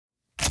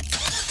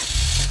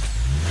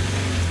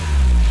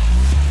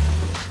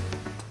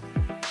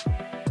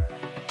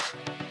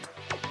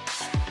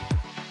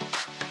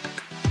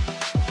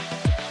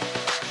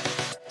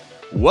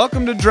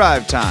Welcome to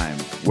Drive Time,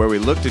 where we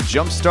look to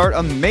jumpstart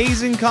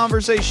amazing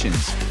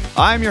conversations.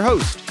 I'm your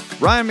host,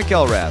 Ryan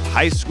McElrath,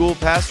 high school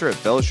pastor at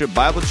Fellowship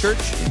Bible Church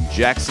in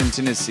Jackson,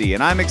 Tennessee,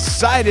 and I'm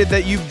excited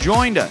that you've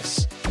joined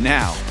us.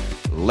 Now,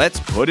 let's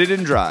put it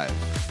in drive.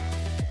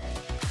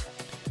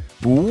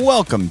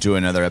 Welcome to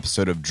another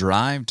episode of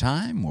Drive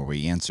Time, where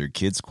we answer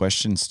kids'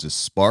 questions to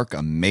spark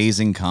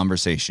amazing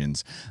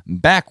conversations.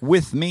 Back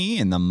with me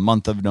in the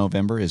month of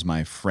November is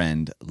my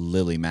friend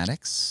Lily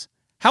Maddox.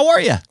 How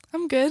are you?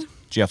 I'm good.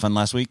 Did you have fun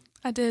last week?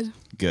 I did.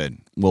 Good.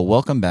 Well,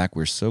 welcome back.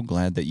 We're so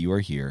glad that you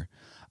are here.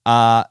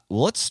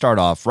 Let's start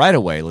off right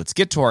away. Let's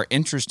get to our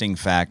interesting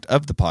fact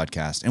of the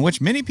podcast, in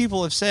which many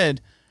people have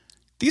said,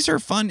 these are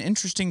fun,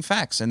 interesting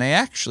facts, and they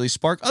actually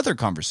spark other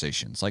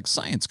conversations, like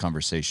science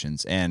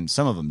conversations, and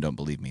some of them don't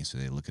believe me, so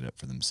they look it up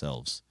for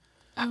themselves.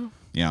 Oh.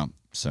 Yeah,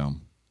 so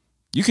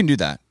you can do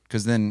that,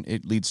 because then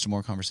it leads to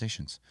more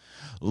conversations.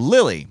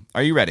 Lily,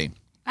 are you ready?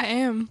 I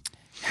am.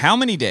 How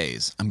many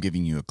days? I'm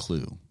giving you a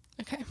clue.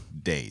 Okay.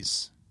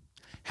 Days.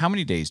 How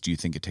many days do you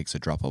think it takes a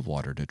drop of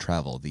water to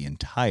travel the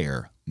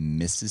entire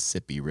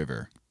Mississippi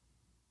River?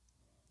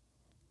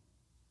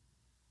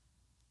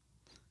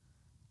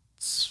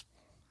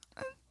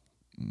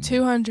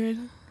 200.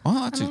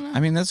 Well,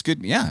 that's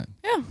good. Yeah.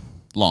 Yeah.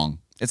 Long.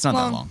 It's not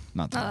that long.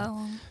 Not that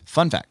long.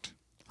 Fun fact.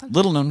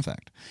 Little known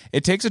fact.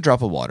 It takes a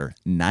drop of water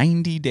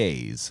 90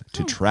 days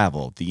to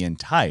travel the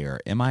entire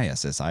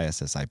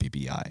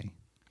Mississippi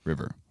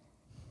River.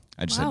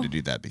 I just had to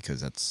do that because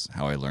that's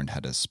how I learned how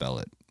to spell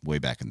it way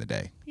back in the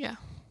day. Yeah.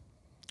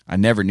 I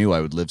never knew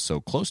I would live so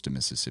close to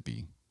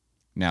Mississippi.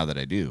 Now that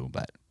I do,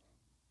 but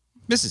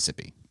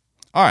Mississippi.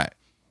 All right.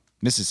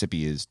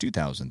 Mississippi is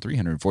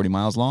 2,340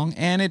 miles long,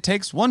 and it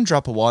takes one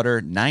drop of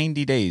water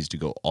 90 days to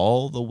go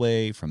all the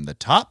way from the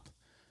top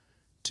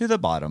to the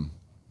bottom.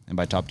 And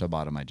by top to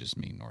bottom, I just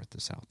mean north to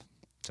south.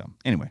 So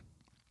anyway,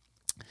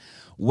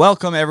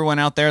 welcome everyone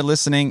out there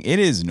listening. It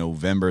is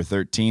November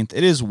 13th.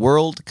 It is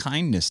World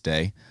Kindness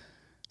Day.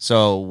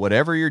 So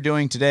whatever you're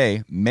doing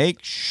today,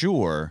 make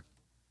sure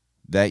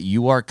that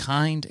you are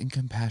kind and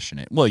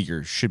compassionate. Well,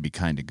 you should be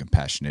kind and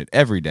compassionate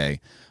every day,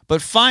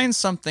 but find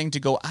something to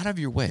go out of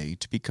your way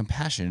to be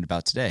compassionate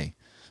about today.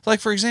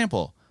 Like, for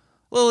example,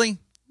 Lily,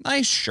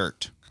 nice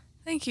shirt.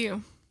 Thank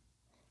you.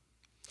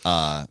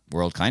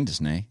 World Kindness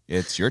Day.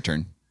 It's your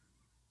turn.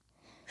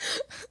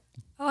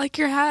 I like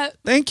your hat.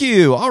 Thank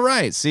you. All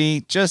right.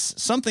 See, just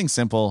something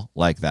simple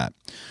like that.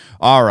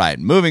 All right.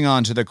 Moving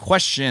on to the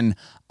question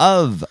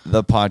of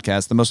the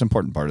podcast. The most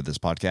important part of this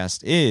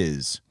podcast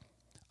is,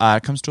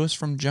 it comes to us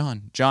from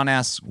John. John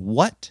asks,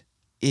 what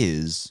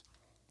is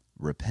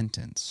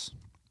repentance?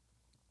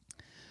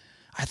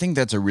 I think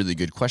that's a really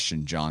good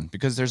question, John,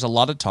 because there's a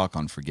lot of talk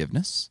on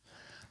forgiveness.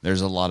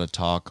 There's a lot of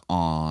talk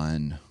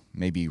on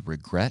maybe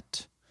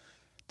regret.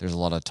 There's a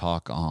lot of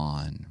talk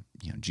on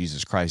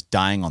Jesus Christ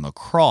dying on the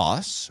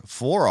cross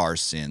for our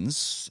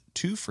sins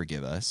to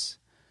forgive us.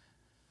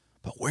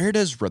 But where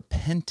does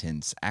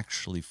repentance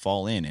actually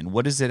fall in, and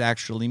what does it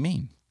actually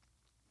mean?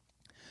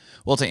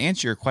 Well, to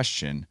answer your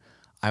question,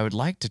 I would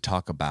like to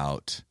talk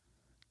about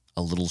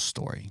a little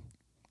story.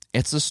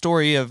 It's the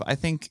story of, I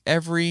think,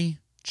 every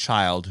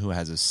child who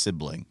has a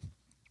sibling.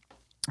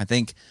 I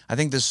think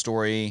this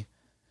story,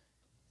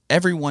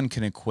 everyone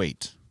can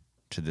equate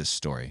to this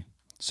story.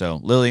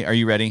 So, Lily, are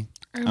you ready?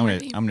 I'm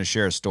ready. I'm gonna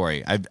share a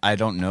story. I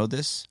don't know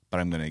this,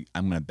 but I'm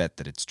gonna bet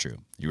that it's true.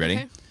 You ready?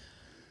 Okay.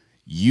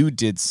 You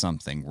did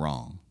something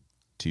wrong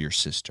to your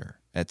sister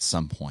at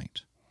some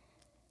point.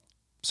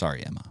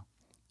 Sorry, Emma.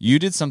 You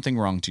did something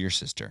wrong to your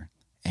sister,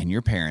 and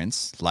your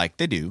parents, like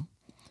they do,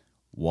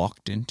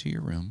 walked into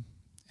your room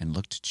and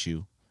looked at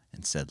you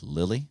and said,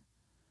 Lily,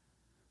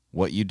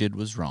 what you did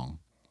was wrong.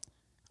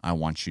 I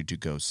want you to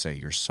go say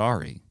you're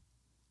sorry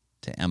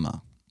to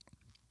Emma.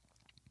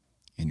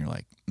 And you're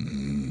like,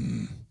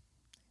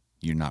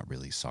 you're not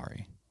really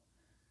sorry.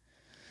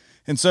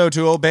 And so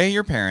to obey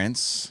your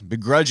parents,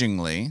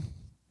 begrudgingly,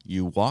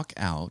 you walk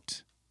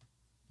out,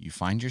 you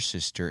find your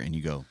sister, and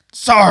you go,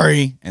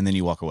 sorry, and then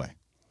you walk away.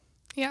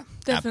 Yeah,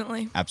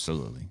 definitely.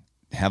 Absolutely.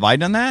 Have I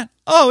done that?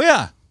 Oh,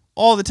 yeah,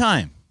 all the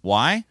time.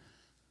 Why?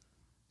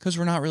 Because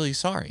we're not really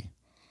sorry.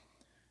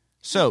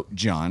 So,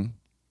 John,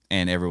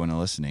 and everyone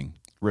listening,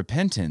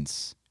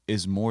 repentance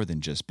is more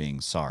than just being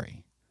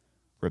sorry.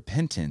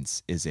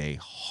 Repentance is a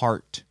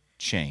heart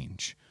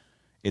change.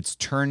 It's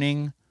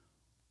turning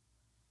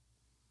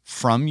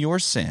from your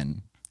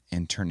sin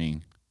and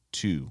turning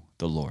to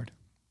the Lord.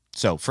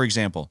 So, for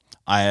example,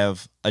 I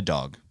have a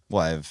dog.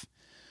 Well, I have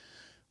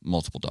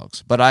multiple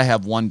dogs, but I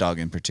have one dog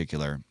in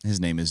particular. His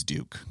name is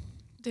Duke.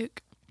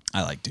 Duke.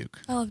 I like Duke.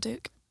 I love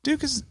Duke.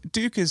 Duke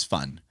is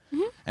fun.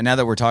 Mm-hmm. And now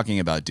that we're talking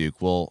about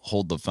Duke, we'll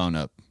hold the phone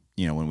up,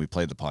 when we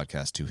play the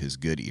podcast, to his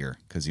good ear,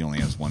 because he only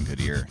has one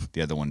good ear.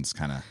 The other one's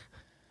kind of,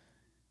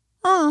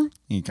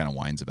 he kind of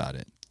whines about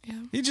it.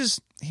 Yeah. He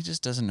just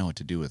doesn't know what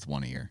to do with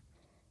one ear.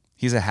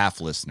 He's a half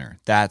listener.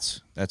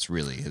 That's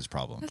really his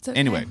problem. That's okay.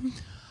 Anyway,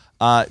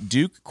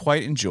 Duke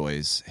quite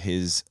enjoys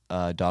his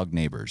dog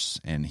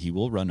neighbors, and he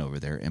will run over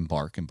there and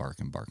bark and bark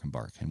and bark and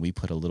bark. And we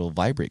put a little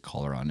vibrate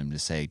collar on him to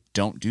say,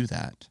 don't do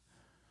that.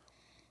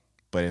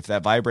 But if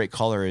that vibrate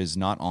collar is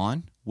not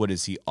on, what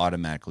does he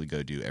automatically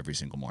go do every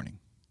single morning?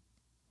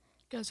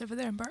 Goes over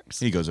there and barks.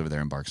 He goes over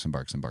there and barks and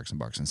barks and barks and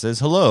barks and says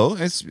hello.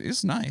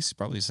 It's nice.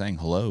 Probably saying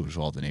hello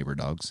to all the neighbor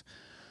dogs.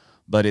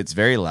 But it's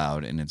very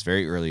loud and it's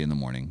very early in the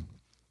morning.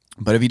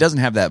 But if he doesn't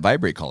have that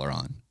vibrate collar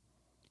on,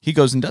 he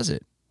goes and does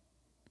it.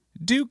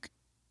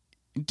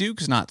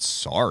 Duke's not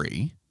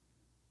sorry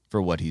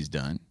for what he's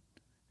done.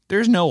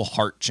 There's no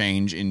heart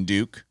change in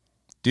Duke.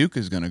 Duke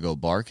is going to go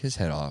bark his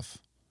head off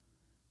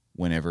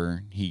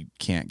whenever he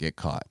can't get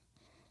caught.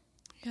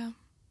 Yeah.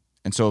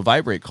 And so a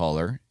vibrate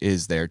collar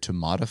is there to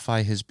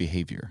modify his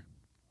behavior.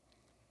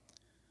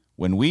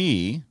 When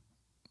we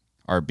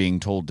are being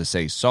told to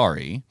say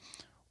sorry,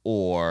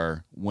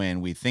 or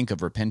when we think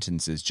of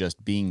repentance as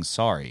just being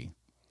sorry,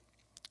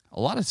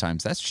 a lot of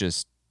times that's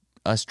just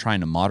us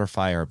trying to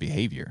modify our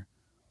behavior.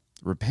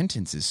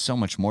 Repentance is so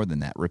much more than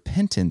that.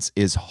 Repentance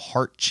is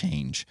heart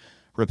change.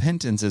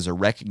 Repentance is a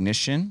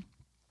recognition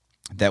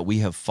that we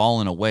have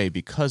fallen away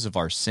because of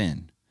our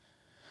sin.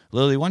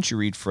 Lily, why don't you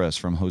read for us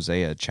from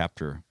Hosea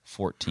chapter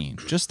 14,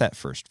 just that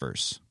first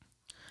verse.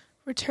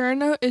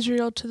 Return, O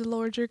Israel, to the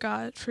Lord your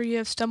God, for you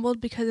have stumbled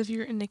because of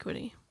your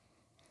iniquity.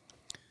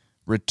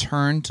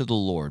 Return to the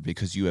Lord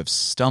because you have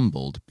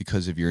stumbled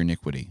because of your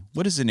iniquity.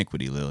 What is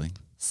iniquity, Lily?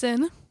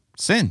 Sin.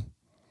 Sin.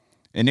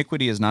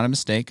 Iniquity is not a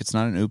mistake. It's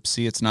not an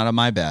oopsie. It's not a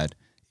my bad.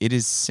 It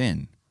is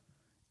sin.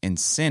 And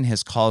sin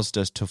has caused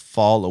us to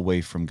fall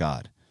away from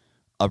God.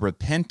 A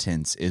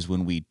repentance is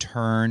when we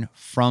turn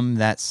from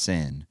that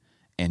sin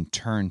and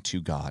turn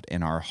to God,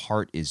 and our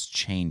heart is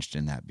changed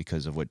in that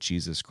because of what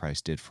Jesus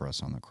Christ did for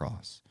us on the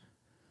cross.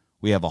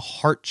 We have a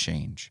heart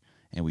change,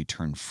 and we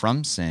turn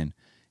from sin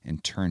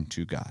and turn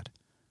to God.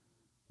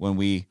 When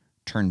we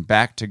turn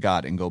back to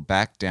God and go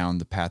back down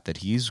the path that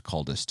He's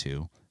called us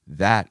to,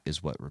 that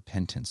is what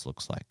repentance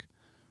looks like.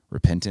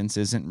 Repentance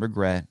isn't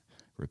regret.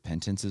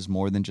 Repentance is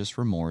more than just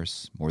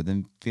remorse, more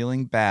than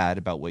feeling bad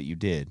about what you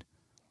did.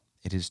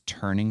 It is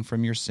turning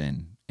from your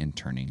sin and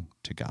turning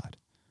to God.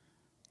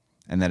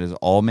 And that is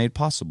all made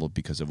possible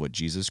because of what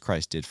Jesus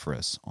Christ did for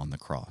us on the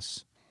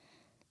cross.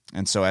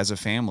 And so as a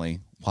family,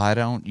 why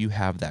don't you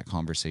have that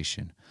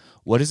conversation?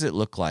 What does it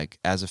look like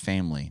as a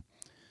family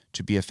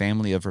to be a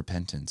family of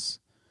repentance?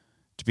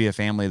 To be a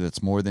family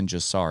that's more than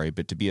just sorry,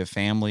 but to be a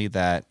family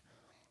that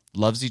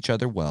loves each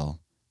other well,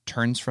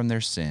 turns from their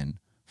sin,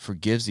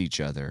 forgives each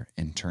other,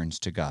 and turns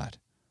to God.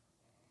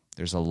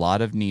 There's a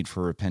lot of need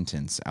for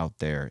repentance out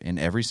there in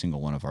every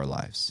single one of our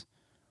lives.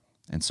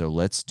 And so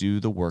let's do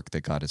the work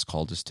that God has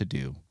called us to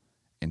do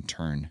and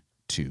turn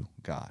to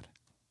God.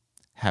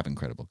 Have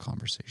incredible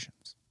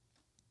conversations.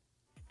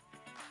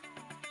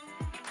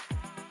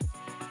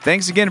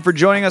 Thanks again for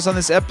joining us on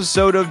this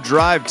episode of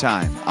Drive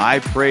Time. I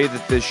pray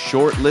that this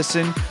short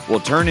listen will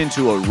turn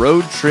into a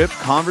road trip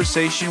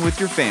conversation with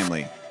your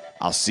family.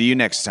 I'll see you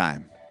next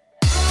time.